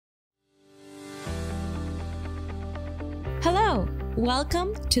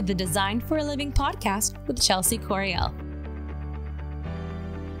Welcome to the Design for a Living podcast with Chelsea Coryell.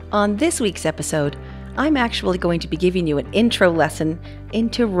 On this week's episode, I'm actually going to be giving you an intro lesson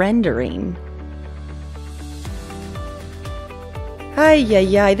into rendering.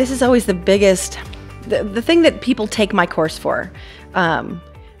 This is always the biggest, the thing that people take my course for.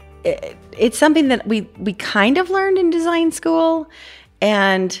 It's something that we kind of learned in design school,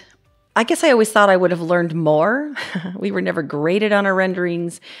 and I guess I always thought I would have learned more. We were never graded on our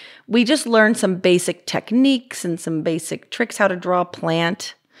renderings. We just learned some basic techniques and some basic tricks, how to draw a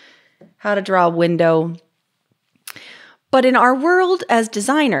plant, how to draw a window. But in our world as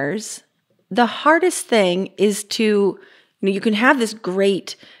designers, the hardest thing is to, you can have this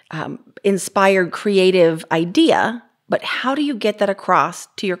great, inspired, creative idea, but how do you get that across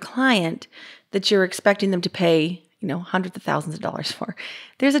to your client that you're expecting them to pay hundreds of thousands of dollars for?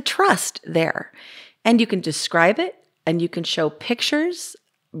 There's a trust there. And you can describe it and you can show pictures.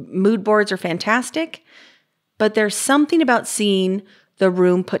 Mood boards are fantastic, but there's something about seeing the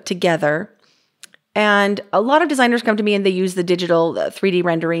room put together. And a lot of designers come to me and they use the digital 3D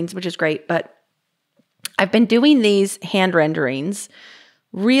renderings, which is great. But I've been doing these hand renderings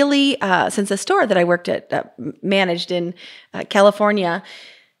really since the store that I worked at, managed in California.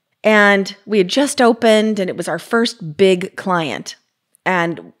 And we had just opened, and it was our first big client.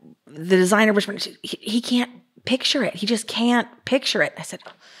 And the designer was, he can't picture it. He just can't picture it. I said,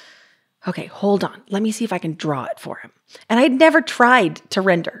 okay, hold on. Let me see if I can draw it for him. And I'd never tried to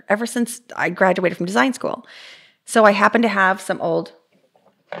render ever since I graduated from design school. So I happened to have some old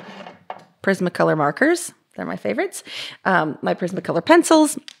Prismacolor markers. They're my favorites. My Prismacolor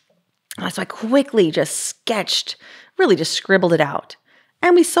pencils. So I quickly just sketched, really just scribbled it out.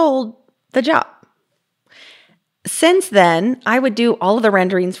 And we sold the job. Since then, I would do all of the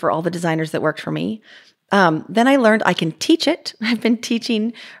renderings for all the designers that worked for me. Then I learned I can teach it. I've been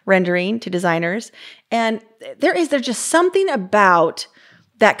teaching rendering to designers. And there's just something about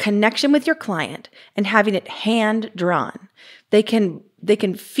that connection with your client and having it hand drawn. They can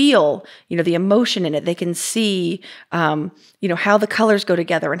feel, the emotion in it. They can see, how the colors go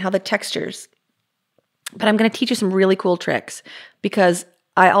together and how the textures. But I'm going to teach you some really cool tricks because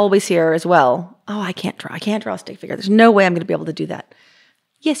I always hear as well, oh, I can't draw a stick figure. There's no way I'm going to be able to do that.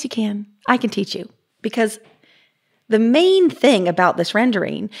 Yes, you can. I can teach you because the main thing about this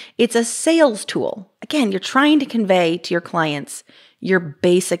rendering, it's a sales tool. Again, you're trying to convey to your clients your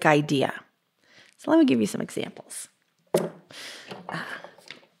basic idea. So let me give you some examples.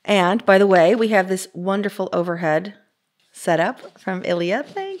 And by the way, we have this wonderful overhead setup from Ilya.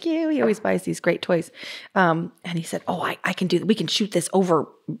 Thank you. He always buys these great toys. And he said, oh, I can do that. We can shoot this over.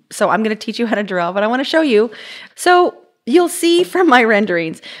 So I'm going to teach you how to draw, but I want to show you. So you'll see from my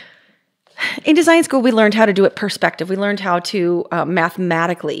renderings, in design school, we learned how to do it perspective. We learned how to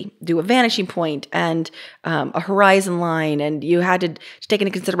mathematically do a vanishing point and a horizon line. And you had to take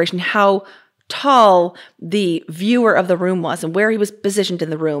into consideration how tall the viewer of the room was and where he was positioned in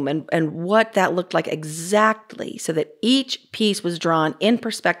the room and what that looked like exactly so that each piece was drawn in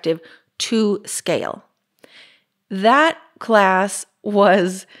perspective to scale. That class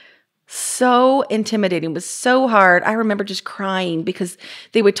was so intimidating, was so hard. I remember just crying because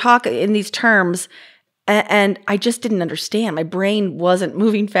they would talk in these terms and I just didn't understand. My brain wasn't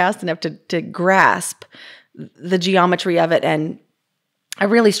moving fast enough to grasp the geometry of it, and I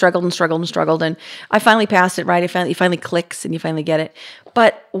really struggled, and I finally passed it, right? It finally clicks and you finally get it.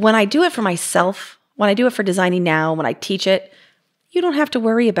 But when I do it for myself, when I do it for designing now, when I teach it, you don't have to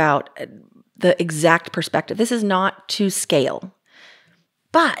worry about the exact perspective. This is not to scale,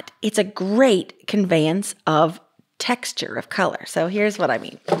 but it's a great conveyance of texture, of color. So here's what I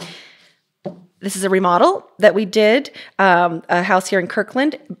mean. This is a remodel that we did, a house here in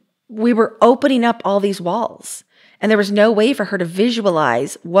Kirkland. We were opening up all these walls. And there was no way for her to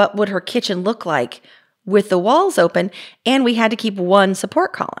visualize what would her kitchen look like with the walls open. And we had to keep one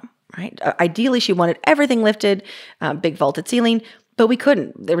support column, right? Ideally, she wanted everything lifted, big vaulted ceiling, but we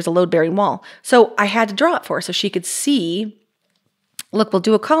couldn't. There was a load-bearing wall. So I had to draw it for her so she could see, look, we'll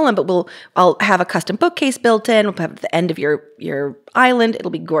do a column, but I'll have a custom bookcase built in. We'll have it at the end of your island.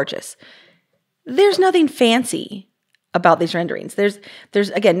 It'll be gorgeous. There's nothing fancy about these renderings. There's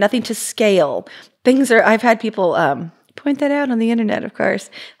again, nothing to scale. I've had people point that out on the internet, of course.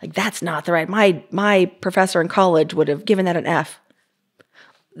 Like, that's not the right, my professor in college would have given that an F.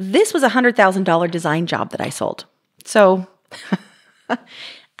 This was a $100,000 design job that I sold. So I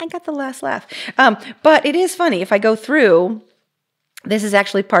got the last laugh. But it is funny, if I go through, this is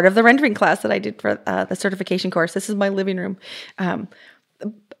actually part of the rendering class that I did for the certification course. This is my living room.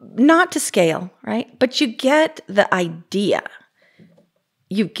 Not to scale, right? But you get the idea.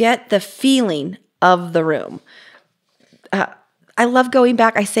 you get the feeling of the room. I love going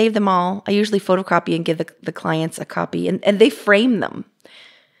back. I save them all. I usually photocopy and give the clients a copy, and they frame them,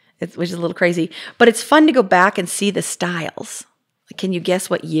 which is a little crazy. But it's fun to go back and see the styles. Can you guess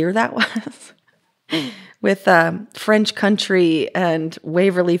what year that was? With French country and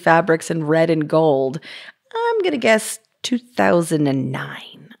Waverly fabrics and red and gold. I'm going to guess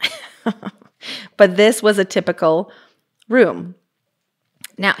 2009. But this was a typical room.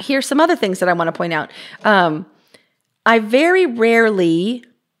 Now, here's some other things that I want to point out. I very rarely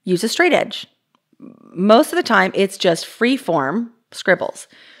use a straight edge. Most of the time, it's just free form scribbles.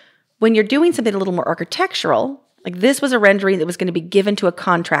 When you're doing something a little more architectural, like this was a rendering that was going to be given to a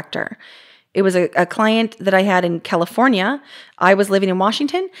contractor. It was a client that I had in California. I was living in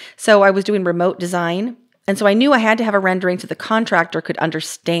Washington, so I was doing remote design. And so I knew I had to have a rendering so the contractor could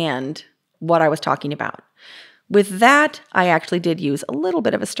understand what I was talking about. With that, I actually did use a little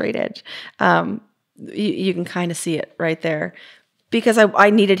bit of a straight edge. You can kind of see it right there because I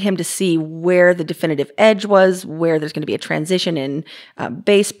needed him to see where the definitive edge was, where there's going to be a transition in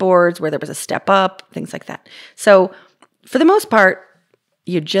baseboards, where there was a step up, things like that. So for the most part,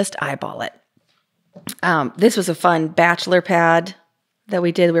 you just eyeball it. This was a fun bachelor pad that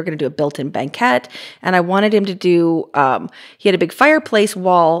we did. We were going to do a built-in banquette, and I wanted him to do, he had a big fireplace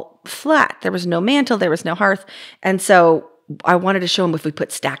wall flat. There was no mantle, there was no hearth. And so I wanted to show him if we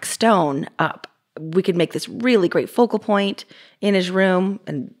put stacked stone up, we could make this really great focal point in his room.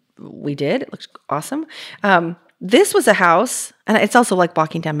 And we did. It looks awesome. This was a house, and it's also like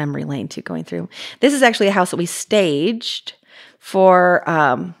walking down memory lane too, going through. This is actually a house that we staged for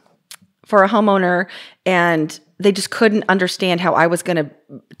a homeowner, and they just couldn't understand how I was going to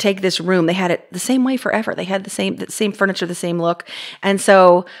take this room. They had it the same way forever. They had the same furniture, the same look. And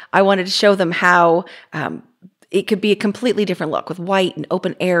so I wanted to show them how it could be a completely different look with white and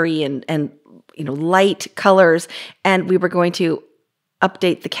open airy and light colors. And we were going to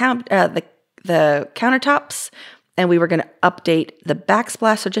update the countertops, and we were going to update the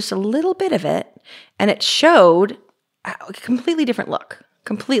backsplash, so just a little bit of it. And it showed a completely different look.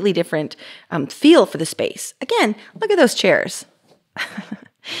 Completely different feel for the space. Again, look at those chairs.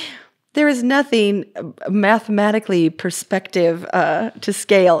 There is nothing mathematically perspective to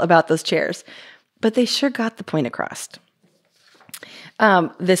scale about those chairs, but they sure got the point across.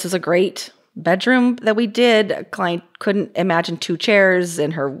 This was a great bedroom that we did. A client couldn't imagine two chairs in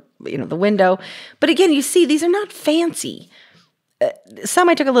her, the window. But again, you see, these are not fancy. Some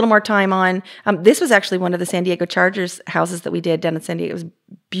I took a little more time on. This was actually one of the San Diego Chargers houses that we did down in San Diego. It was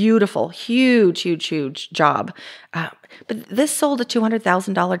beautiful, huge, huge, huge job. But this sold a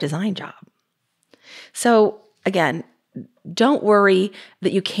 $200,000 design job. So again, don't worry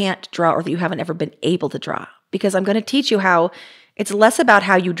that you can't draw or that you haven't ever been able to draw, because I'm going to teach you how it's less about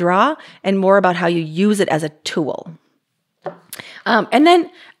how you draw and more about how you use it as a tool. And then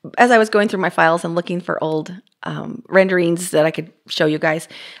as I was going through my files and looking for old renderings that I could show you guys,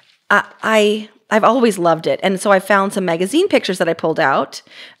 I've always loved it. And so I found some magazine pictures that I pulled out.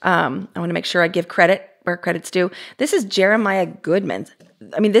 I want to make sure I give credit where credit's due. This is Jeremiah Goodman.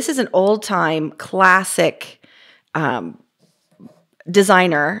 I mean, this is an old-time classic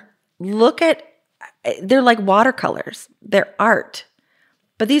designer. Look at, they're like watercolors. They're art.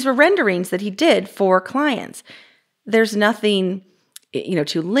 But these were renderings that he did for clients. There's nothing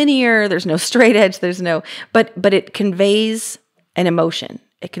too linear. There's no straight edge. There's no, but it conveys an emotion.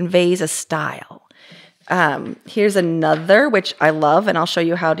 It conveys a style. Here's another, which I love, and I'll show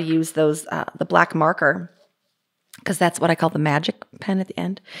you how to use those, the black marker, because that's what I call the magic pen at the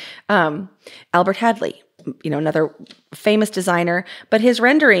end. Albert Hadley, another famous designer, but his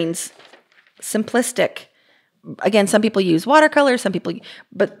renderings, simplistic. Again, some people use watercolors,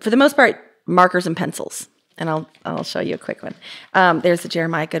 but for the most part, markers and pencils. And I'll show you a quick one. There's the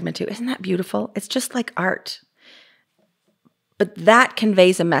Jeremiah Goodman too. Isn't that beautiful? It's just like art. But that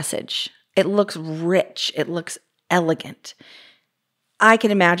conveys a message. It looks rich. It looks elegant. I can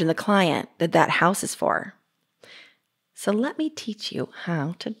imagine the client that house is for. So let me teach you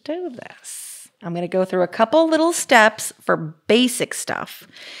how to do this. I'm going to go through a couple little steps for basic stuff.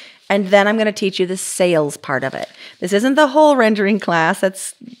 And then I'm going to teach you the sales part of it. This isn't the whole rendering class.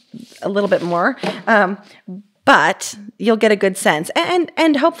 That's a little bit more. But you'll get a good sense.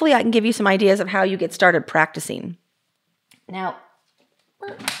 And hopefully I can give you some ideas of how you get started practicing. Now,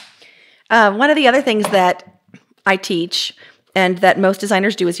 one of the other things that I teach and that most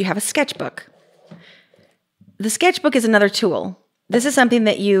designers do is you have a sketchbook. The sketchbook is another tool. This is something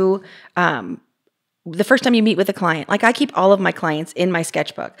that you... the first time you meet with a client, like I keep all of my clients in my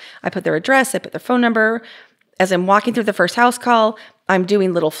sketchbook. I put their address, I put their phone number. As I'm walking through the first house call, I'm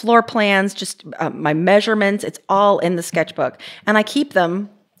doing little floor plans, just my measurements. It's all in the sketchbook. And I keep them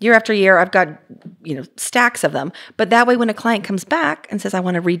year after year. I've got, stacks of them. But that way when a client comes back and says, I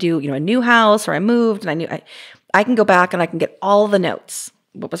want to redo, a new house, or I moved and I can go back and I can get all the notes.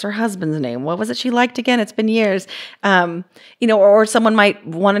 What was her husband's name? What was it she liked again? It's been years. Or someone might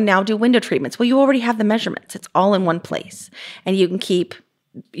want to now do window treatments. Well, you already have the measurements. It's all in one place. And you can keep,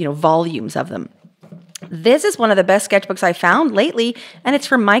 volumes of them. This is one of the best sketchbooks I found lately, and it's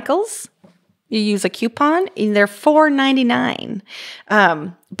from Michaels. You use a coupon, and they're $4.99.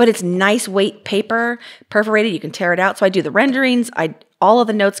 But it's nice weight paper, perforated. You can tear it out. So I do the renderings. All of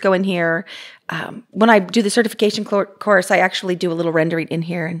the notes go in here. When I do the certification course, I actually do a little rendering in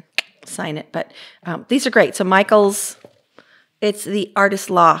here and sign it. But these are great. So Michaels, it's the Artist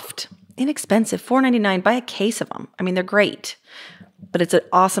Loft. Inexpensive, $4.99. Buy a case of them. I mean, they're great, but it's an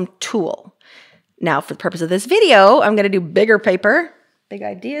awesome tool. Now, for the purpose of this video, I'm going to do bigger paper. Big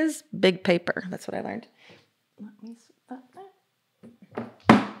ideas, big paper. That's what I learned.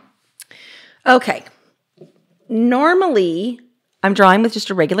 Okay. Normally, I'm drawing with just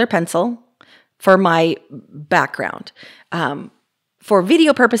a regular pencil for my background. For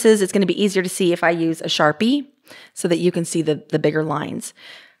video purposes, it's going to be easier to see if I use a Sharpie so that you can see the bigger lines.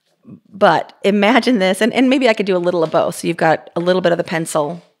 But imagine this, and maybe I could do a little of both. So you've got a little bit of the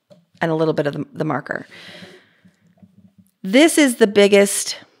pencil and a little bit of the marker. This is the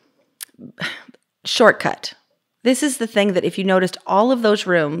biggest shortcut. This is the thing that if you noticed, all of those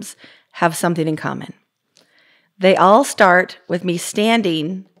rooms have something in common. They all start with me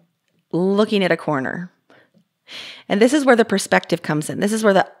standing, looking at a corner. And this is where the perspective comes in. This is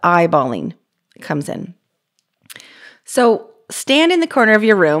where the eyeballing comes in. So stand in the corner of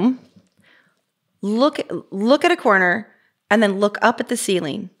your room, look at a corner, and then look up at the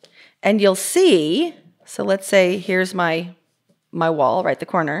ceiling. And you'll see, so let's say here's my wall, right, the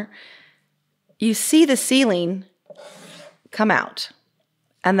corner. You see the ceiling come out.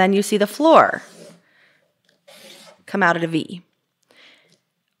 And then you see the floor come out at a V.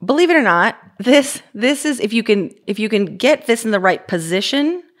 Believe it or not, this is, if you can get this in the right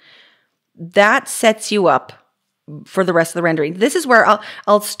position, that sets you up for the rest of the rendering. This is where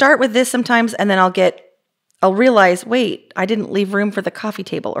I'll start with this sometimes, and then I'll realize, wait, I didn't leave room for the coffee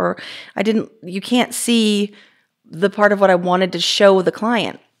table, or you can't see the part of what I wanted to show the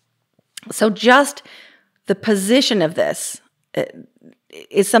client. So just the position of this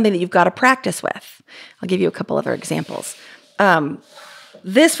is something that you've got to practice with. I'll give you a couple other examples.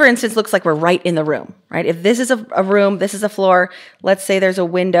 This, for instance, looks like we're right in the room, right? If this is a room, this is a floor, let's say there's a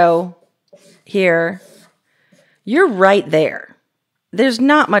window here, you're right there. There's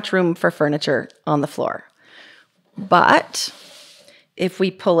not much room for furniture on the floor. But if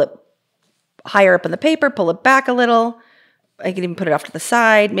we pull it higher up in the paper, pull it back a little, I can even put it off to the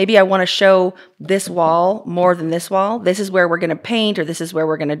side. Maybe I want to show this wall more than this wall. This is where we're going to paint, or this is where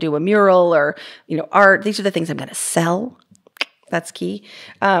we're going to do a mural, or art. These are the things I'm going to sell. That's key.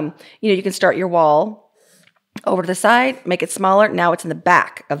 You can start your wall over to the side, make it smaller. Now it's in the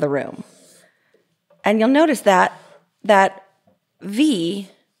back of the room. And you'll notice that V,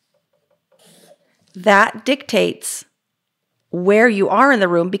 that dictates where you are in the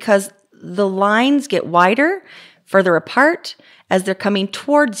room, because the lines get wider, further apart as they're coming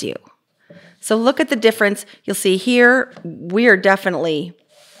towards you. So look at the difference. You'll see here, we are definitely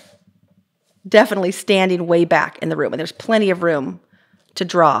standing way back in the room, and there's plenty of room to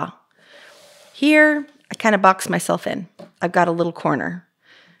draw. Here, I kind of box myself in. I've got a little corner.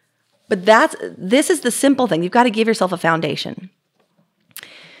 But this is the simple thing. You've got to give yourself a foundation.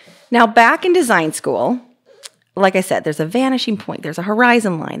 Now, back in design school, like I said, there's a vanishing point, there's a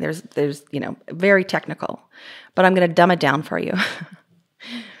horizon line, there's very technical. But I'm going to dumb it down for you.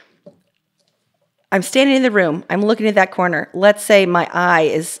 I'm standing in the room, I'm looking at that corner. Let's say my eye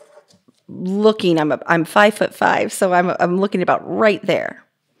is looking, I'm 5'5", so I'm looking about right there.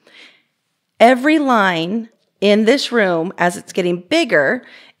 Every line in this room, as it's getting bigger,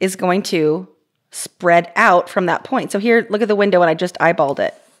 is going to spread out from that point. So here, look at the window, and I just eyeballed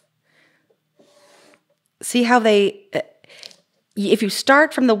it. See how if you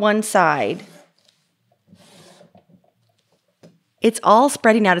start from the one side, it's all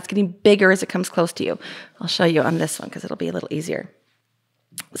spreading out. It's getting bigger as it comes close to you. I'll show you on this one because it'll be a little easier.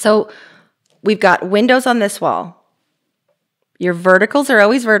 So we've got windows on this wall. Your verticals are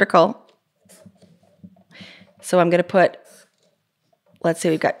always vertical. So I'm going to put, let's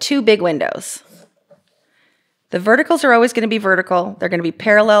say we've got 2 big windows. The verticals are always going to be vertical. They're going to be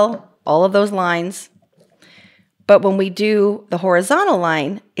parallel, all of those lines. But when we do the horizontal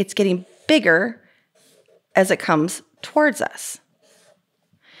line, it's getting bigger as it comes towards us.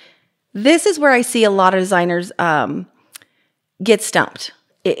 This is where I see a lot of designers get stumped.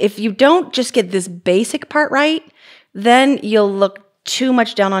 If you don't just get this basic part right, then you'll look too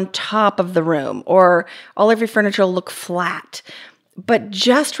much down on top of the room, or all of your furniture will look flat. But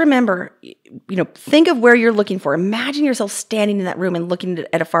just remember, think of where you're looking for. Imagine yourself standing in that room and looking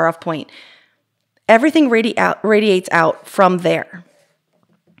at a far off point. Everything radiates out from there.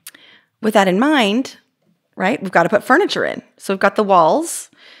 With that in mind, right, we've got to put furniture in. So we've got the walls.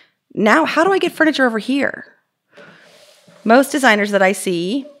 Now, how do I get furniture over here? Most designers that I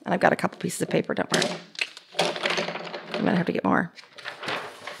see, and I've got a couple pieces of paper, don't worry. I'm going to have to get more.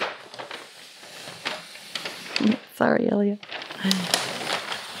 Sorry, Ilya.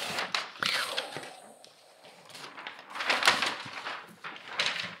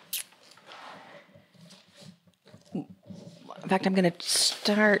 In fact, I'm going to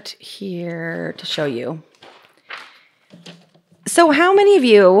start here to show you. So how many of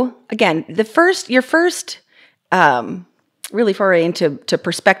you, again, your first really foray into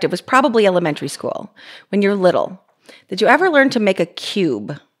perspective was probably elementary school when you're little. Did you ever learn to make a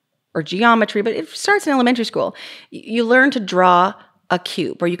cube or geometry? But it starts in elementary school. You learn to draw a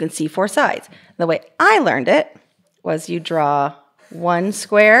cube where you can see four sides. The way I learned it was you draw one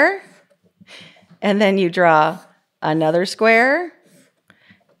square, and then you draw another square,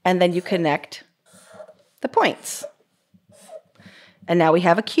 and then you connect the points. And now we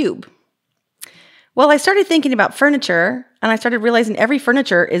have a cube. Well, I started thinking about furniture, and I started realizing every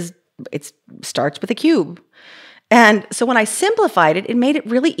furniture it starts with a cube. And so when I simplified it, it made it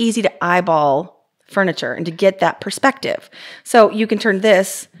really easy to eyeball furniture and to get that perspective. So you can turn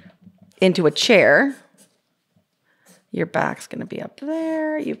this into a chair. Your back's going to be up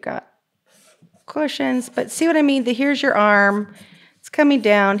there. You've got cushions, but see what I mean? Here's your arm. It's coming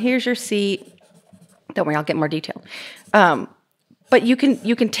down. Here's your seat. Don't worry, I'll get more detail. But you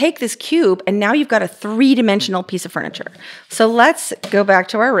can take this cube, and now you've got a three-dimensional piece of furniture. So let's go back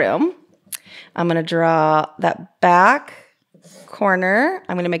to our room. I'm going to draw that back corner.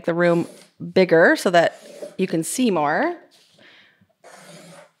 I'm going to make the room bigger so that you can see more.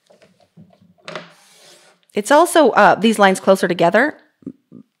 It's also these lines closer together.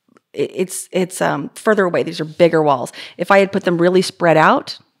 It's further away. These are bigger walls. If I had put them really spread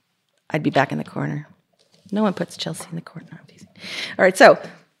out, I'd be back in the corner. No one puts Chelsea in the corner. No, I'm teasing. All right, so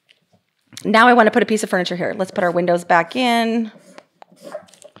now I want to put a piece of furniture here. Let's put our windows back in.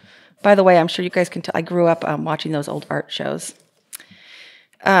 By the way, I'm sure you guys can tell, I grew up watching those old art shows.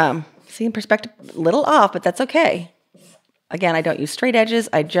 See, in perspective, a little off, but that's okay. Again, I don't use straight edges.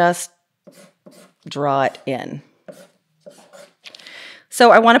 I just draw it in.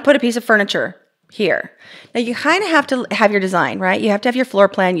 So I want to put a piece of furniture here. Now you kind of have to have your design, right? You have to have your floor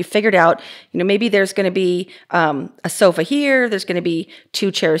plan. You figured out, maybe there's going to be a sofa here. There's going to be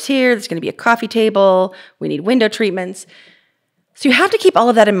two chairs here. There's going to be a coffee table. We need window treatments. So you have to keep all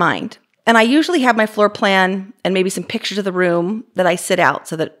of that in mind. And I usually have my floor plan and maybe some pictures of the room that I sit out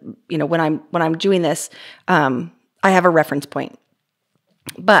so that, when I'm doing this, I have a reference point.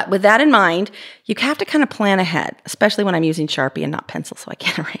 But with that in mind, you have to kind of plan ahead, especially when I'm using Sharpie and not pencil, so I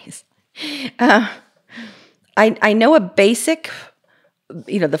can't erase. I know a basic,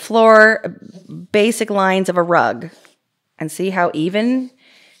 the floor, basic lines of a rug. And see how even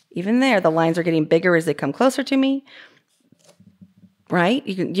there, the lines are getting bigger as they come closer to me. Right?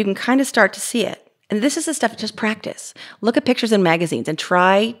 You can kind of start to see it. And this is the stuff, just practice. Look at pictures in magazines and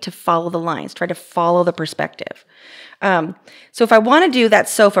try to follow the lines. Try to follow the perspective. So if I want to do that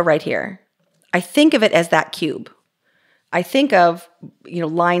sofa right here, I think of it as that cube. I think of,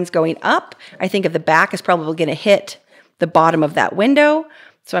 lines going up. I think of the back is probably going to hit the bottom of that window.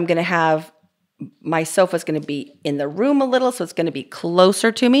 So I'm going to have, my sofa is going to be in the room a little, so it's going to be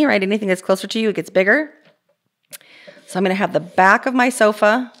closer to me, right? Anything that's closer to you, it gets bigger. So I'm going to have the back of my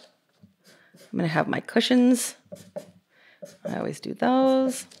sofa. I'm going to have my cushions. I always do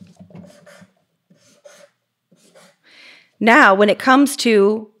those. Now, when it comes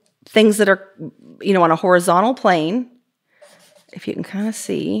to things that are, on a horizontal plane, if you can kind of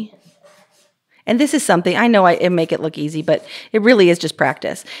see, and this is something, I know I make it look easy, but it really is just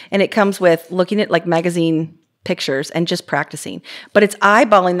practice. And it comes with looking at like magazine pictures and just practicing. But it's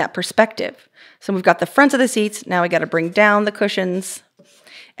eyeballing that perspective. So we've got the fronts of the seats. Now we got to bring down the cushions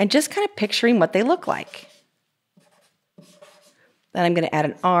and just kind of picturing what they look like. Then I'm going to add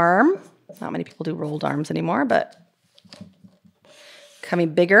an arm. Not many people do rolled arms anymore, but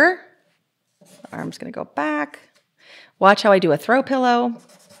coming bigger. The arm's going to go back. Watch how I do a throw pillow.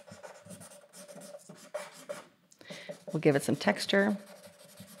 We'll give it some texture.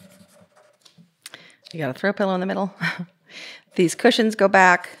 You got a throw pillow in the middle. These cushions go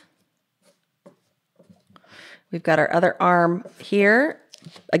back. We've got our other arm here.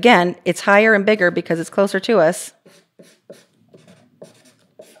 Again, it's higher and bigger because it's closer to us.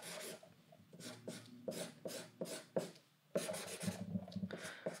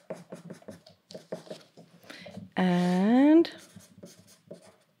 And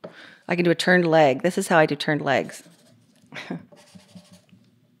I can do a turned leg. This is how I do turned legs.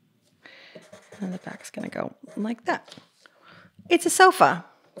 And the back's going to go like that. It's a sofa.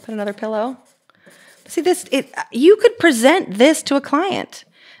 Put another pillow. See this, you could present this to a client.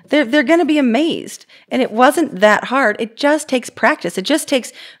 They're going to be amazed. And it wasn't that hard. It just takes practice. It just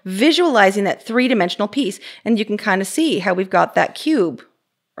takes visualizing that three-dimensional piece. And you can kind of see how we've got that cube,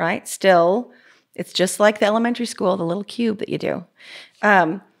 right? Still, it's just like the elementary school, the little cube that you do.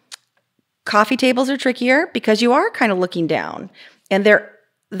 Coffee tables are trickier because you are kind of looking down. And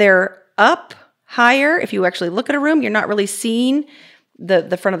they're up higher. If you actually look at a room, you're not really seeing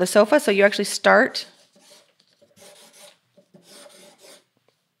the front of the sofa. So you actually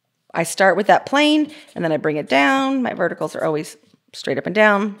I start with that plane and then I bring it down. My verticals are always straight up and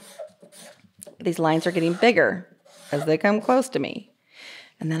down. These lines are getting bigger as they come close to me.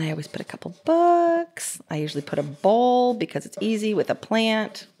 And then I always put a couple books. I usually put a bowl because it's easy with a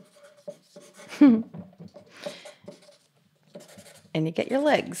plant. And you get your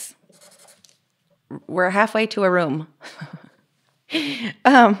legs. We're halfway to a room.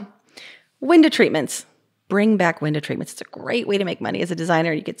 Window treatments. Bring back window treatments. It's a great way to make money as a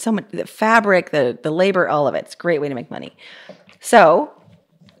designer. You get so much, the fabric, the labor, all of it. It's a great way to make money. So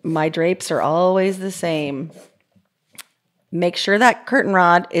my drapes are always the same. Make sure that curtain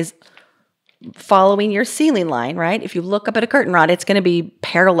rod is following your ceiling line, right? If you look up at a curtain rod, it's going to be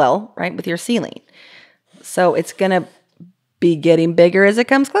parallel, right, with your ceiling. So it's going to be getting bigger as it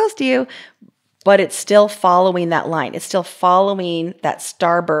comes close to you, but it's still following that line. It's still following that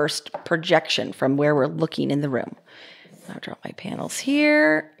starburst projection from where we're looking in the room. I'll drop my panels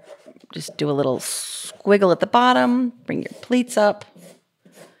here. Just do a little squiggle at the bottom. Bring your pleats up.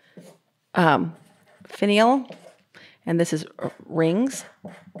 Finial. And this is rings.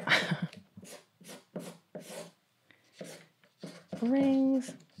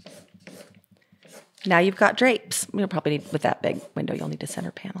 Rings. Now you've got drapes. You'll probably need, with that big window, you'll need a center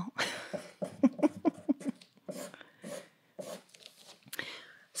panel.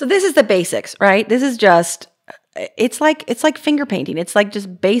 So this is the basics, right? This is just, it's like finger painting. It's like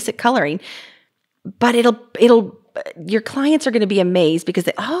just basic coloring, but your clients are going to be amazed because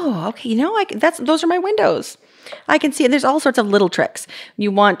okay, those are my windows. I can see it. There's all sorts of little tricks.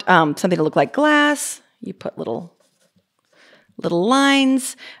 You want something to look like glass. You put little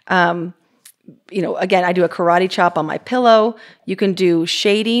lines. Again, I do a karate chop on my pillow. You can do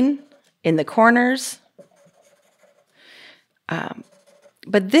shading in the corners.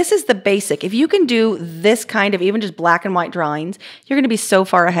 But this is the basic. If you can do this kind of even just black and white drawings, you're going to be so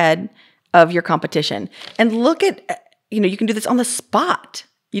far ahead of your competition. And look at, you can do this on the spot.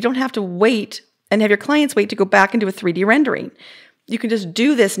 You don't have to wait and have your clients wait to go back and do a 3D rendering. You can just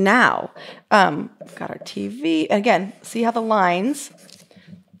do this now. Got our TV. And again, see how the lines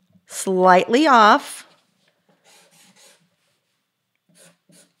slightly off.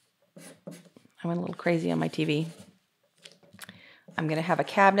 I went a little crazy on my TV. I'm going to have a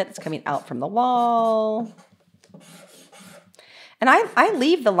cabinet that's coming out from the wall. And I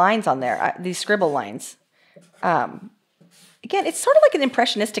leave the lines on there, these scribble lines. Again, it's sort of like an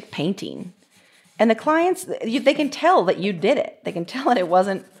impressionistic painting. And the clients, they can tell that you did it. They can tell that it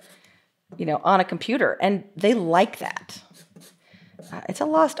wasn't, on a computer. And they like that. It's a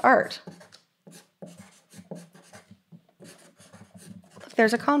lost art. Look,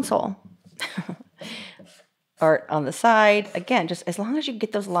 there's a console. Art on the side. Again, just as long as you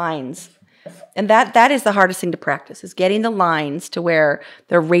get those lines. And that is the hardest thing to practice, is getting the lines to where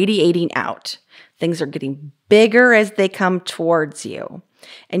they're radiating out. Things are getting bigger as they come towards you.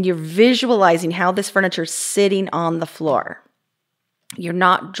 And you're visualizing how this furniture is sitting on the floor. You're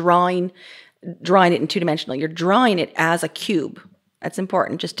not drawing it in two-dimensional. You're drawing it as a cube. That's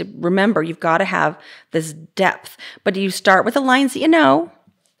important. Just to remember, you've got to have this depth. But you start with the lines that you know,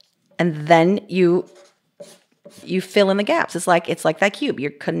 and then you fill in the gaps. It's like that cube. You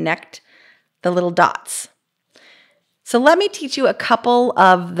connect the little dots. So let me teach you a couple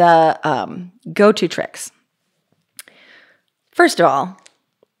of the go-to tricks. First of all,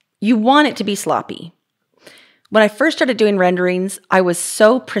 you want it to be sloppy. When I first started doing renderings, I was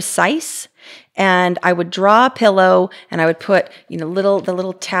so precise, and I would draw a pillow and I would put, the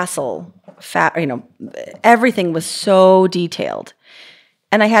little tassel, everything was so detailed.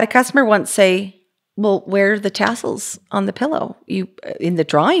 And I had a customer once say, well, where are the tassels on the pillow? In the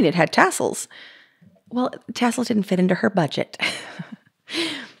drawing, it had tassels. Well, tassels didn't fit into her budget.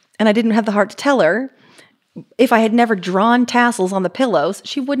 And I didn't have the heart to tell her. If I had never drawn tassels on the pillows,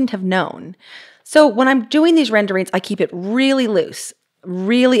 she wouldn't have known. So when I'm doing these renderings, I keep it really loose,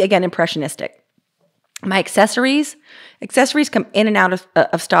 really, again, impressionistic. My accessories come in and out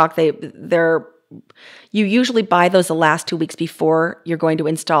of stock. You usually buy those the last 2 weeks before you're going to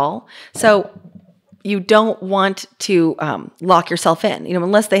install. So you don't want to lock yourself in,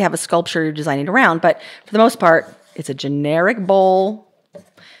 unless they have a sculpture you're designing around. But for the most part, it's a generic bowl.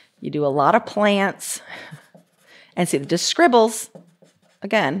 You do a lot of plants. And see, the just scribbles,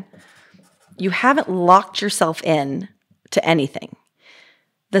 again, you haven't locked yourself in to anything.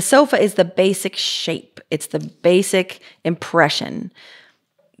 The sofa is the basic shape. It's the basic impression.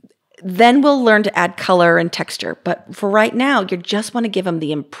 Then we'll learn to add color and texture. But for right now, you just want to give them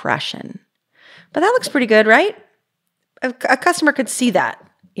the impression. But that looks pretty good, right? A customer could see that.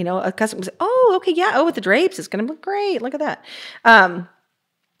 A customer would say, oh, okay, yeah. Oh, with the drapes, it's going to look great. Look at that.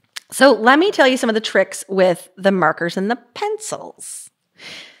 So let me tell you some of the tricks with the markers and the pencils.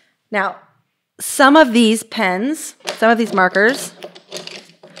 Now, some of these pens, some of these markers,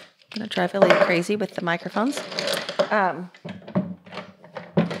 I'm going to drive Elliot crazy with the microphones.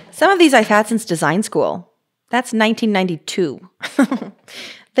 Some of these I've had since design school. That's 1992.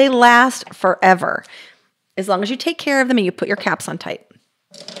 They last forever, as long as you take care of them and you put your caps on tight.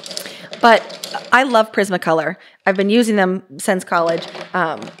 But I love Prismacolor. I've been using them since college.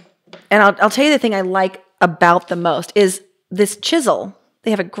 And I'll tell you the thing I like about the most is this chisel.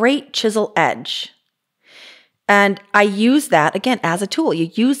 They have a great chisel edge. And I use that, again, as a tool.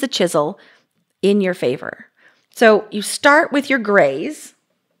 You use the chisel in your favor. So you start with your grays.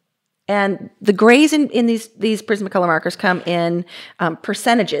 And the grays in these Prismacolor markers come in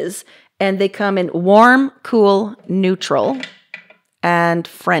percentages. And they come in warm, cool, neutral, and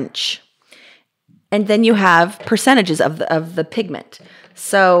French. And then you have percentages of the pigment.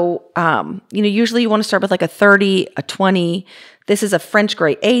 So, usually you want to start with like a 30, a 20. This is a French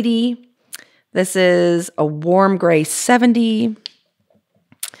gray 80. This is a warm gray 70.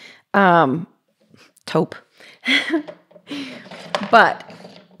 Taupe. But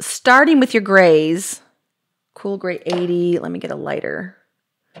starting with your grays, cool gray 80. Let me get a lighter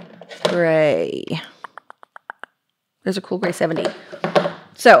gray. There's a cool gray 70.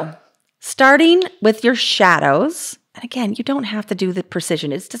 So starting with your shadows. And again, you don't have to do the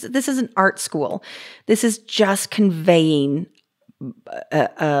precision. This isn't art school. This is just conveying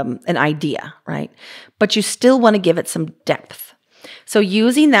an idea, right? But you still want to give it some depth. So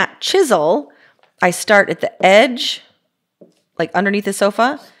using that chisel, I start at the edge, like underneath the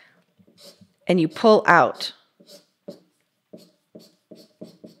sofa, and you pull out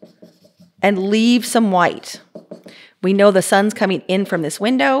and leave some white. We know the sun's coming in from this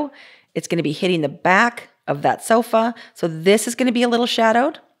window. It's going to be hitting the back of that sofa. So this is going to be a little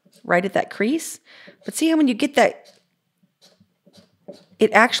shadowed right at that crease. But see how when you get that,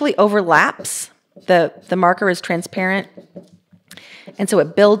 it actually overlaps. The marker is transparent. And so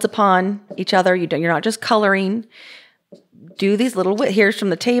it builds upon each other. You're not just coloring. Do these little, here's from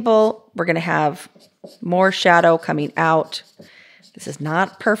the table. We're going to have more shadow coming out. This is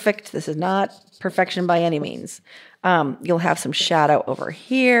not perfect. This is not perfection by any means. You'll have some shadow over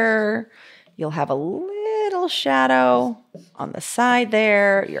here. You'll have a little shadow on the side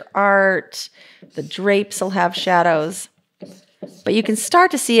there. Your art, the drapes will have shadows. But you can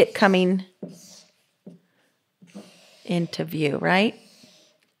start to see it coming into view, right?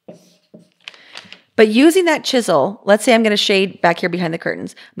 But using that chisel, let's say I'm going to shade back here behind the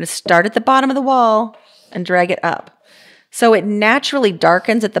curtains. I'm going to start at the bottom of the wall and drag it up. So it naturally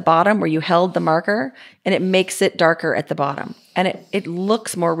darkens at the bottom where you held the marker, and it makes it darker at the bottom. And it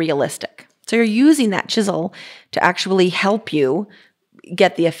looks more realistic. So you're using that chisel to actually help you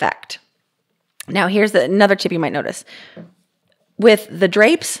get the effect. Now here's another tip you might notice. With the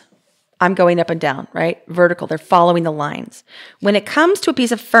drapes, I'm going up and down, right? Vertical, they're following the lines. When it comes to a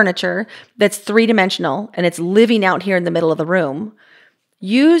piece of furniture that's three-dimensional and it's living out here in the middle of the room,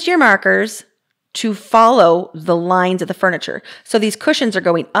 use your markers to follow the lines of the furniture. So these cushions are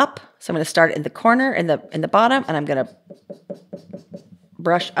going up. So I'm going to start in the corner, in the bottom, and I'm going to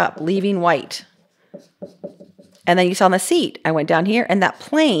brush up, leaving white. And then you saw on the seat, I went down here, and that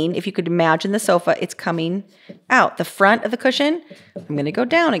plane, if you could imagine the sofa, it's coming out. The front of the cushion, I'm going to go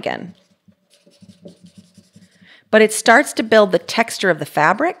down again. But it starts to build the texture of the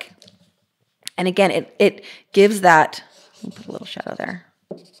fabric. And again, it gives that, I'll put a little shadow there,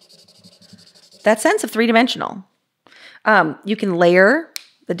 that sense of three-dimensional. You can layer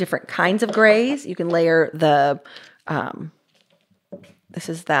the different kinds of grays. You can layer the, this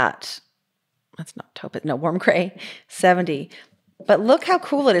is that That's not taupe. No, warm gray, 70. But look how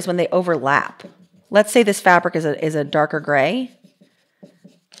cool it is when they overlap. Let's say this fabric is a darker gray.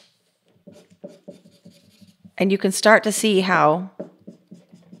 And you can start to see how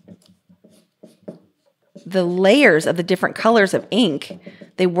the layers of the different colors of ink,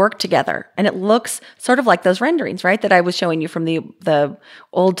 they work together. And it looks sort of like those renderings, right, that I was showing you from the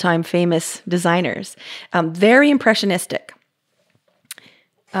old-time famous designers. Very impressionistic.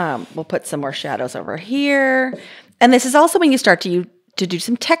 We'll put some more shadows over here. And this is also when you start to do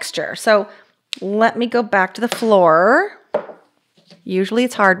some texture. So let me go back to the floor. Usually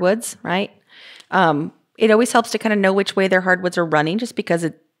it's hardwoods, right? It always helps to kind of know which way their hardwoods are running, just because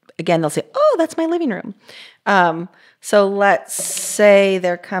again, they'll say, oh, that's my living room. So let's say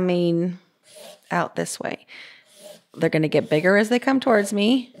they're coming out this way. They're going to get bigger as they come towards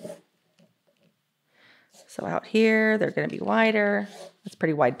me. So out here, they're going to be wider. That's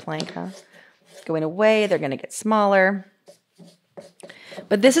pretty wide plank, huh? Going away, they're going to get smaller.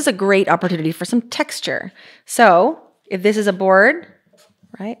 But this is a great opportunity for some texture. So if this is a board,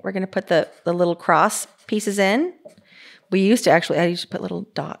 right, we're going to put the little cross pieces in. I used to put little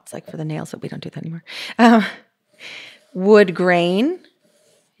dots like for the nails, but we don't do that anymore. Wood grain.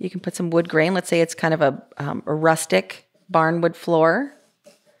 You can put some wood grain. Let's say it's kind of a rustic barnwood floor.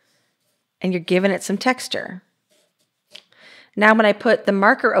 And you're giving it some texture. Now when I put the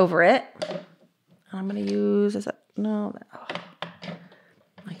marker over it, I'm going to use, I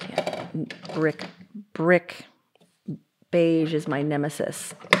can't. Brick beige is my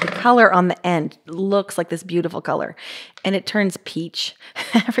nemesis. The color on the end looks like this beautiful color, and it turns peach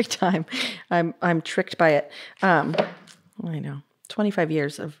every time. I'm tricked by it. I know. 25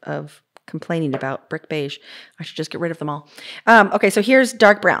 years of complaining about brick beige. I should just get rid of them all. Okay, so here's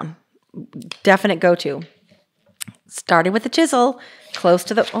dark brown. Definite go-to. Starting with the chisel close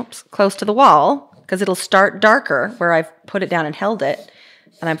to the wall, because it'll start darker where I've put it down and held it,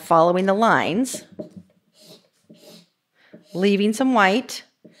 and I'm following the lines, leaving some white,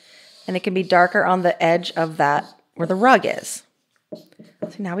 and it can be darker on the edge of that where the rug is.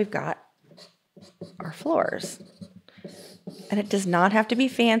 So now we've got our floors. And it does not have to be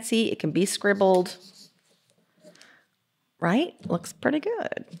fancy. It can be scribbled. Right? Looks pretty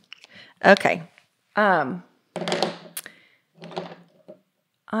good. Okay. I'm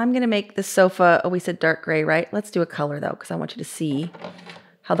going to make the sofa, we said dark gray, right? Let's do a color, though, because I want you to see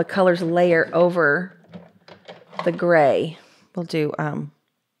how the colors layer over the gray. We'll do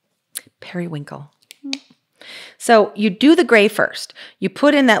periwinkle. So you do the gray first. You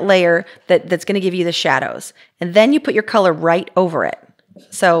put in that layer that's going to give you the shadows. And then you put your color right over it.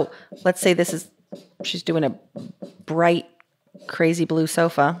 So let's say she's doing a bright, crazy blue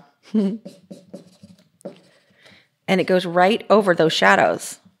sofa. And it goes right over those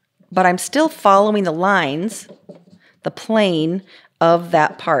shadows. But I'm still following the lines, the plane of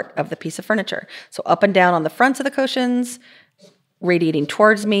that part of the piece of furniture. So up and down on the fronts of the cushions, radiating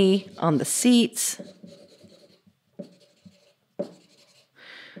towards me on the seats.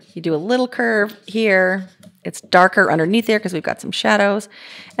 You do a little curve here. It's darker underneath there because we've got some shadows.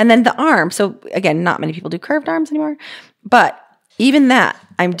 And then the arm. So again, not many people do curved arms anymore. But even that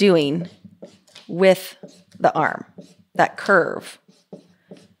I'm doing with the arm, that curve.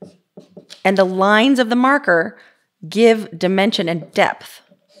 And the lines of the marker give dimension and depth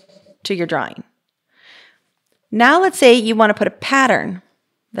to your drawing. Now let's say you want to put a pattern.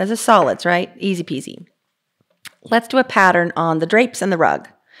 Those are solids, right? Easy peasy. Let's do a pattern on the drapes and the rug.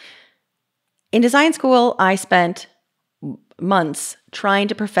 In design school, I spent months trying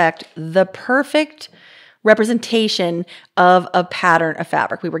to perfect the perfect representation of a pattern of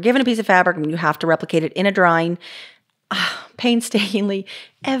fabric. We were given a piece of fabric and you have to replicate it in a drawing painstakingly,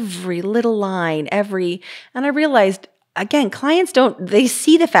 every little line, and I realized, again, clients they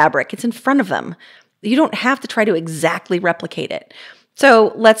see the fabric, it's in front of them. You don't have to try to exactly replicate it.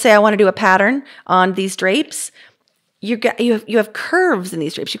 So let's say I want to do a pattern on these drapes. You have curves in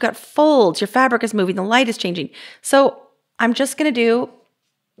these drapes. You've got folds. Your fabric is moving. The light is changing. So I'm just going to do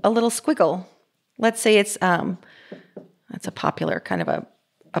a little squiggle. Let's say it's that's a popular kind of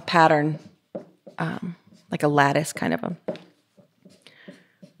a pattern, like a lattice kind of a.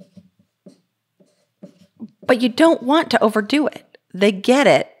 But you don't want to overdo it. They get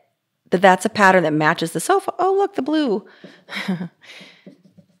it that's a pattern that matches the sofa. Oh, look, the blue.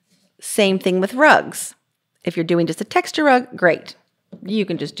 Same thing with rugs. If you're doing just a texture rug, great. You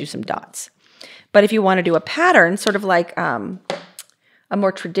can just do some dots. But if you want to do a pattern, sort of like a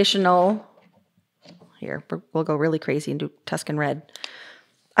more traditional, here, we'll go really crazy and do Tuscan red.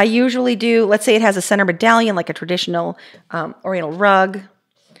 I usually do, let's say it has a center medallion, like a traditional Oriental rug.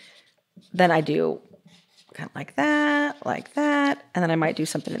 then I do kind of like that, and then I might do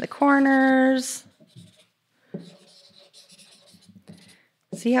something in the corners.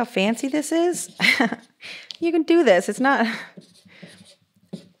 See how fancy this is? You can do this. It's not...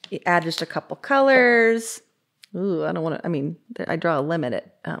 You add just a couple colors. Ooh, I don't want to... I mean, I draw a limit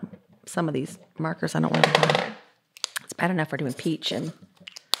at some of these markers. I don't want to... It's bad enough we're doing peach and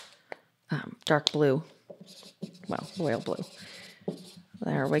dark blue. Well, royal blue.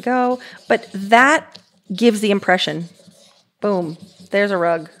 There we go. But that gives the impression. Boom. There's a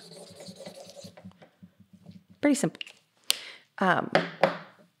rug. Pretty simple.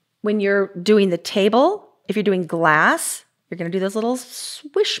 When you're doing the table, if you're doing glass, you're going to do those little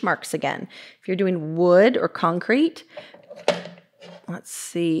swish marks again. If you're doing wood or concrete, let's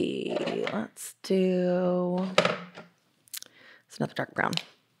see. Let's do... It's another dark brown.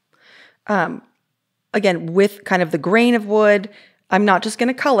 Again, with kind of the grain of wood, I'm not just going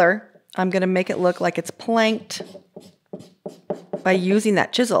to color. I'm going to make it look like it's planked by using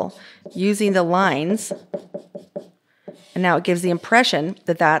that chisel, using the lines. And now it gives the impression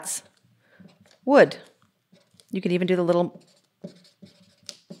that that's wood. You could even do the little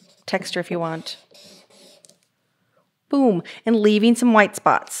texture if you want. Boom. And leaving some white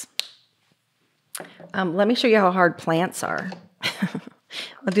spots. Let me show you how hard plants are.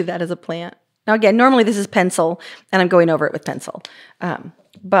 I'll do that as a plant. Now again, normally this is pencil, and I'm going over it with pencil.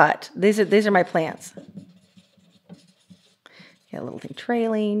 But these are my plants. Got a little thing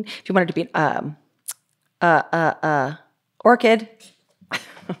trailing. If you wanted to be an orchid,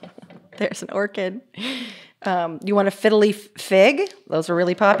 there's an orchid. You want a fiddly fig? Those are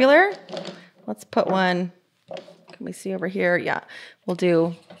really popular. Let's put one. Can we see over here? Yeah, we'll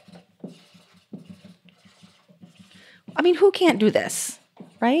do. I mean, who can't do this,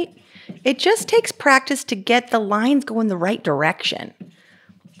 right? It just takes practice to get the lines going the right direction.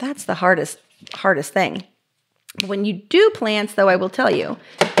 That's the hardest thing. When you do plants, though, I will tell you,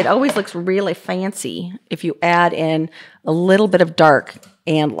 it always looks really fancy if you add in a little bit of dark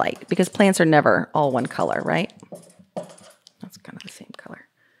and light, because plants are never all one color, right? That's kind of the same color.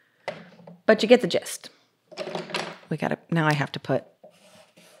 But you get the gist. Now I have to put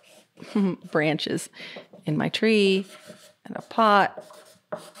branches in my tree and a pot.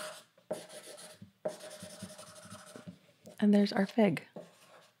 And there's our fig.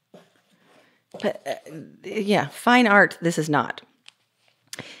 But yeah, fine art, this is not.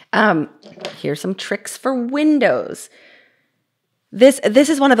 Here's some tricks for windows. This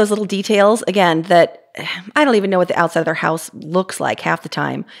is one of those little details, again, that I don't even know what the outside of their house looks like half the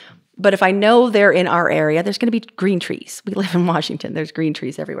time. But if I know they're in our area, there's going to be green trees. We live in Washington. There's green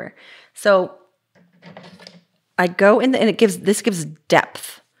trees everywhere. So I go in, and this gives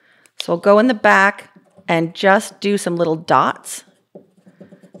depth. So I'll go in the back and just do some little dots.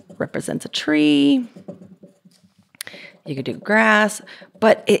 Represents a tree. You could do grass,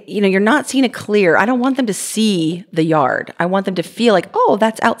 but you're not seeing it clear. I don't want them to see the yard. I want them to feel like, oh,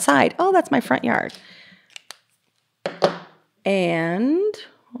 that's outside. Oh, that's my front yard. And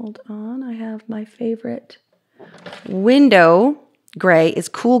hold on, I have my favorite window gray is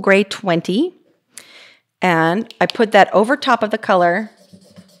Cool Gray 20. And I put that over top of the color.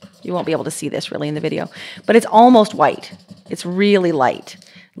 You won't be able to see this really in the video, but it's almost white. It's really light.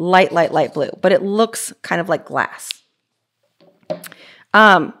 Light blue, but it looks kind of like glass.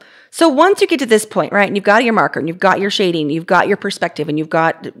 So once you get to this point, right, and you've got your marker, and you've got your shading, you've got your perspective, and you've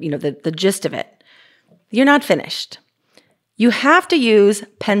got, the gist of it, you're not finished. You have to use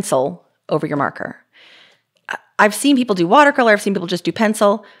pencil over your marker. I've seen people do watercolor, I've seen people just do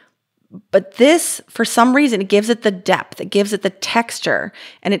pencil, but this, for some reason, it gives it the depth, it gives it the texture,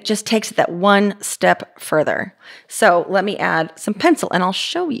 and it just takes it that one step further. So let me add some pencil, and I'll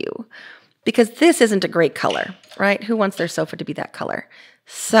show you, because this isn't a great color, right? Who wants their sofa to be that color?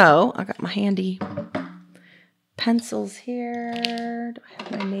 So I got my handy pencils here. Do I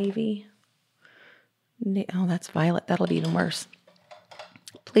have my navy? Oh, that's violet. That'll be even worse.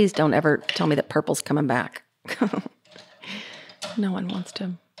 Please don't ever tell me that purple's coming back. No one wants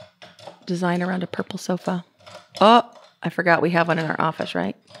to design around a purple sofa. Oh, I forgot we have one in our office,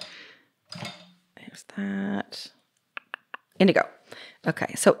 right? There's that. Indigo.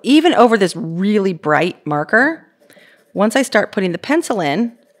 Okay, so even over this really bright marker, once I start putting the pencil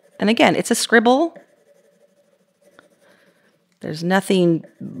in, and again, it's a scribble. There's nothing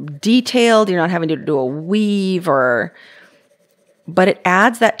detailed. You're not having to do a weave but it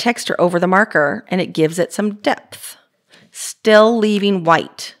adds that texture over the marker and it gives it some depth. Still leaving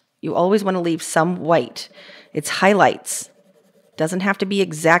white. You always want to leave some white. It's highlights. Doesn't have to be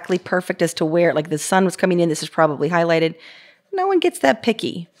exactly perfect as to where, like the sun was coming in, this is probably highlighted. No one gets that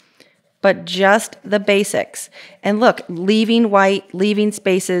picky. but just the basics. And look, leaving white, leaving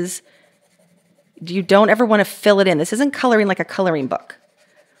spaces. You don't ever want to fill it in. This isn't coloring like a coloring book.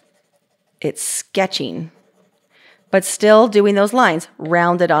 It's sketching, but still doing those lines.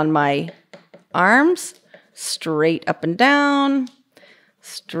 Rounded on my arms, straight up and down,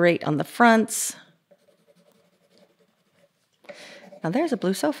 straight on the fronts. Now there's a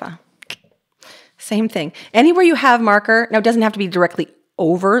blue sofa. Same thing. Anywhere you have marker, now it doesn't have to be directly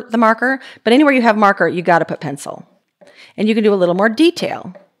over the marker, but anywhere you have marker, you got to put pencil. And you can do a little more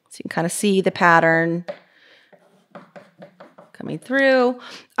detail. So you can kind of see the pattern coming through.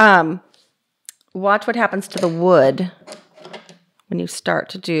 Watch what happens to the wood when you start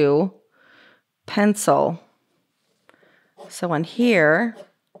to do pencil. So on here,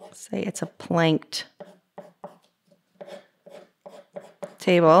 say it's a planked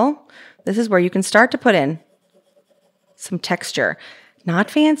table. This is where you can start to put in some texture.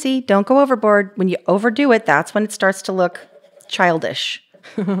 Not fancy. Don't go overboard. When you overdo it, that's when it starts to look childish.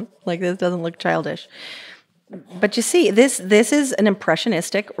 Like this doesn't look childish. But you see, this is an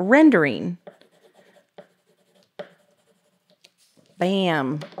impressionistic rendering.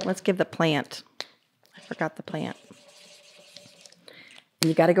 Bam. Let's give the plant. I forgot the plant. And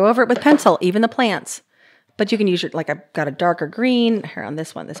you got to go over it with pencil, even the plants. But you can use your, like I've got a darker green. Here on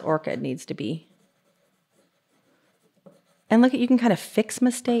this one, this orchid needs to be. And look at, you can kind of fix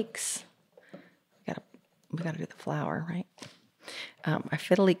mistakes. We gotta do the flower, right? A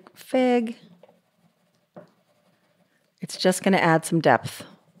fiddly fig. It's just gonna add some depth.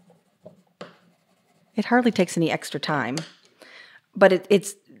 It hardly takes any extra time, but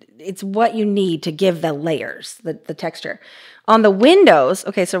it's what you need to give the layers, the texture. On the windows,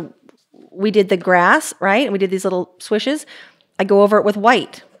 okay, so we did the grass, right? And we did these little swishes. I go over it with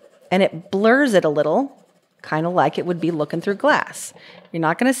white, and it blurs it a little, kind of like it would be looking through glass. You're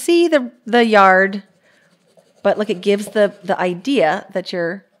not going to see the yard, but look, it gives the idea that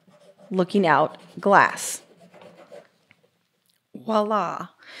you're looking out glass. Voila.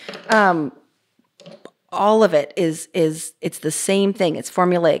 All of it is it's the same thing. It's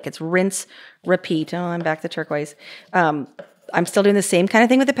formulaic. It's rinse, repeat. Oh, I'm back to turquoise. I'm still doing the same kind of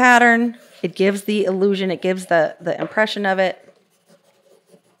thing with the pattern. It gives the illusion. It gives the impression of it.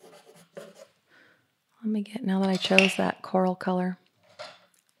 Let me get, now that I chose that coral color.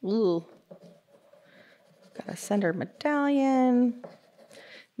 Ooh. Got a center medallion.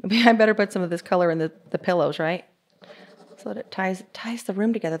 Maybe I better put some of this color in the pillows, right? So that it ties the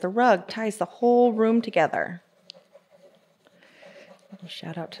room together. The rug ties the whole room together. A little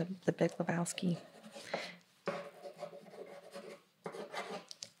shout out to the Big Lebowski.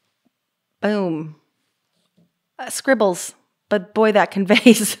 Boom. Scribbles. But boy, that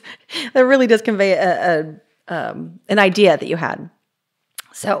conveys, that really does convey an idea that you had.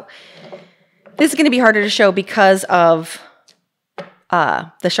 So this is going to be harder to show because of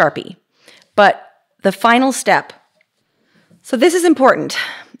the Sharpie. But the final step, so this is important.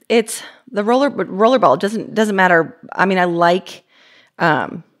 It's the rollerball. Doesn't matter. I mean, I like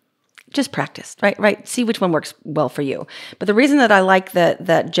just practice, right? See which one works well for you. But the reason that I like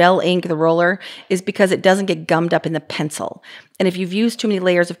that gel ink, the roller, is because it doesn't get gummed up in the pencil. And if you've used too many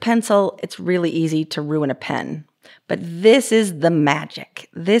layers of pencil, it's really easy to ruin a pen. But this is the magic.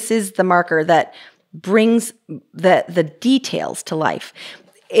 This is the marker that brings the details to life.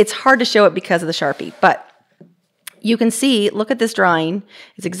 It's hard to show it because of the Sharpie, but you can see, look at this drawing.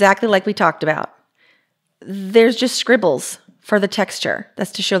 It's exactly like we talked about. There's just scribbles for the texture.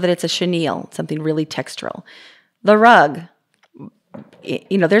 That's to show that it's a chenille, something really textural. The rug,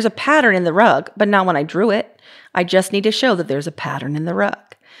 you know, there's a pattern in the rug, but not when I drew it. I just need to show that there's a pattern in the rug.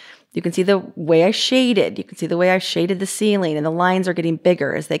 You can see the way I shaded. You can see the way I shaded the ceiling, and the lines are getting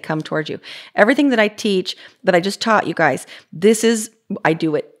bigger as they come towards you. Everything that I teach, that I just taught you guys, I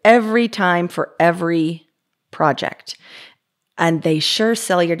do it every time for every project. And they sure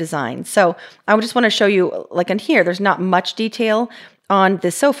sell your design. So I just want to show you, like on here, there's not much detail on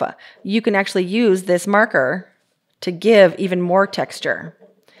this sofa. You can actually use this marker to give even more texture.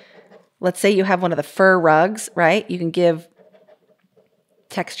 Let's say you have one of the fur rugs, right? You can give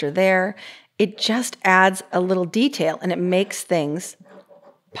texture there. It just adds a little detail and it makes things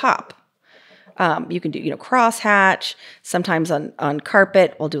pop. You can do, crosshatch. Sometimes on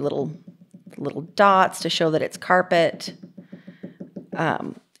carpet, we'll do little dots to show that it's carpet.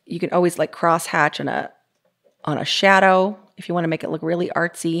 You can always like crosshatch on a shadow if you want to make it look really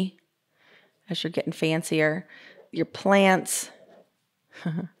artsy as you're getting fancier. Your plants,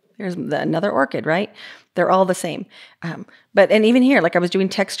 there's another orchid, right? They're all the same. And even here, like I was doing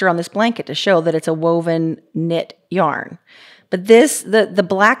texture on this blanket to show that it's a woven knit yarn. But this, the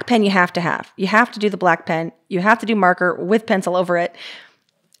black pen you have to have. You have to do the black pen. You have to do marker with pencil over it.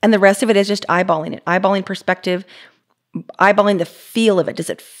 And the rest of it is just eyeballing it, eyeballing perspective, eyeballing the feel of it. Does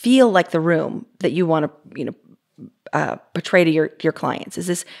it feel like the room that you want to, portray to your clients? Is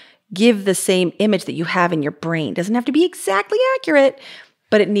this give the same image that you have in your brain? Doesn't have to be exactly accurate,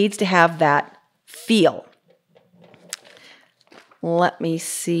 but it needs to have that feel. Let me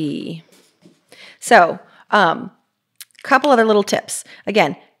see. So, couple other little tips.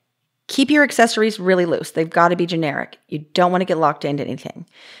 Again, keep your accessories really loose. They've got to be generic. You don't want to get locked into anything.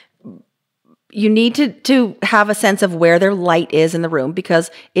 You need to have a sense of where their light is in the room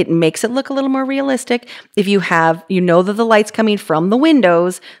because it makes it look a little more realistic. If you know that the light's coming from the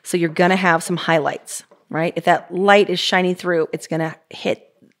windows, so you're going to have some highlights, right? If that light is shining through, it's going to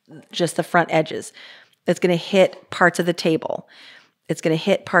hit just the front edges. It's going to hit parts of the table. It's going to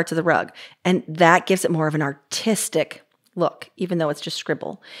hit parts of the rug. And that gives it more of an artistic look, even though it's just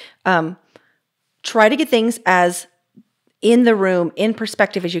scribble. Try to get things as in the room, in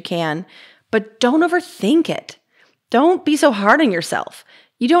perspective as you can, but don't overthink it. Don't be so hard on yourself.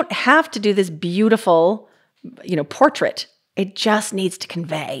 You don't have to do this beautiful, portrait. It just needs to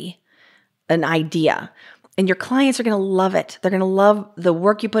convey an idea. And your clients are going to love it. They're going to love the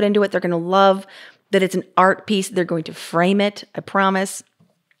work you put into it. They're going to love that it's an art piece. They're going to frame it, I promise.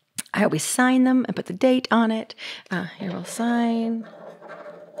 I always sign them and put the date on it. Here we'll sign.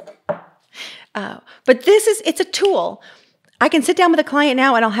 But it's a tool. I can sit down with a client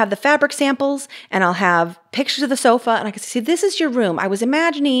now and I'll have the fabric samples and I'll have pictures of the sofa and I can say, this is your room. I was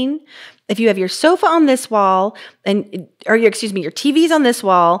imagining if you have your sofa on this wall your TV's on this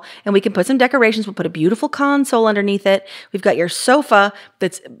wall and we can put some decorations. We'll put a beautiful console underneath it. We've got your sofa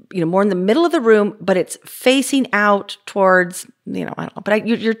that's, more in the middle of the room, but it's facing out towards, I don't know, but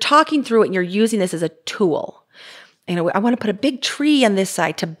you're talking through it and you're using this as a tool. I want to put a big tree on this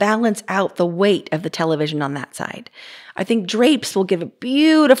side to balance out the weight of the television on that side. I think drapes will give a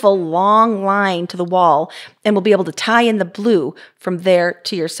beautiful long line to the wall and we'll be able to tie in the blue from there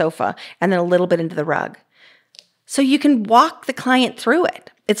to your sofa and then a little bit into the rug. So you can walk the client through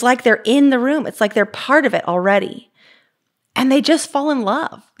it. It's like they're in the room. It's like they're part of it already. And they just fall in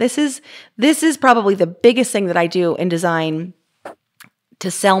love. This is probably the biggest thing that I do in design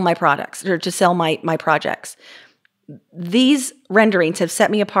to sell my products or to sell my projects. These renderings have set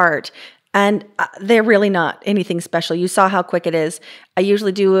me apart and they're really not anything special. You saw how quick it is. I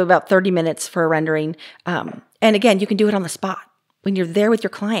usually do about 30 minutes for a rendering. And again, you can do it on the spot. When you're there with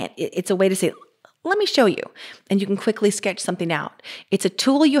your client, it's a way to say, let me show you. And you can quickly sketch something out. It's a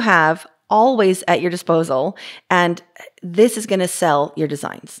tool you have always at your disposal. And this is going to sell your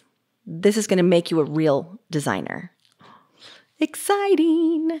designs. This is going to make you a real designer.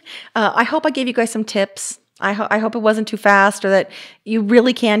 Exciting. I hope I gave you guys some tips. I hope it wasn't too fast or that you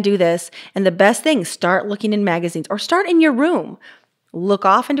really can do this. And the best thing, start looking in magazines or start in your room. Look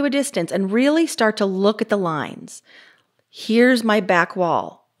off into a distance and really start to look at the lines. Here's my back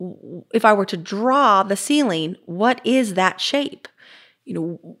wall. If I were to draw the ceiling, what is that shape?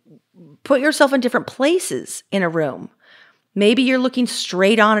 Put yourself in different places in a room. Maybe you're looking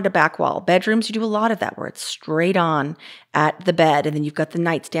straight on at a back wall. Bedrooms, you do a lot of that where it's straight on at the bed and then you've got the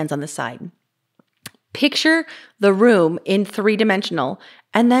nightstands on the side. Picture the room in 3-dimensional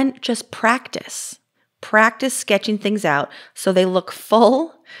and then just practice. Practice sketching things out so they look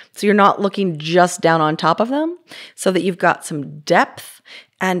full, so you're not looking just down on top of them, so that you've got some depth,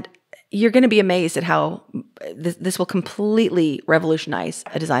 and you're going to be amazed at how this will completely revolutionize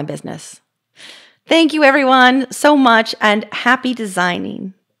a design business. Thank you, everyone, so much, and happy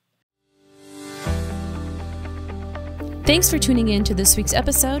designing. Thanks for tuning in to this week's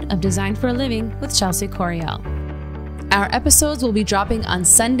episode of Design for a Living with Chelsea Coryell. Our episodes will be dropping on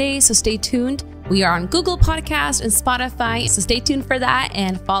Sunday, so stay tuned. We are on Google Podcasts and Spotify, so stay tuned for that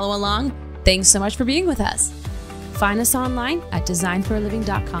and follow along. Thanks so much for being with us. Find us online at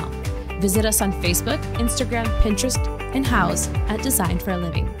designforaliving.com. Visit us on Facebook, Instagram, Pinterest, and Houzz at Design for a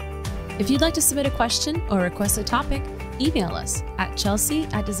Living. If you'd like to submit a question or request a topic, email us at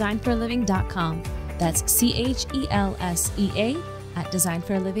chelsea@designforaliving.com. That's CHELSEA at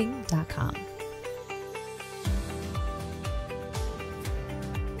designforaliving.com.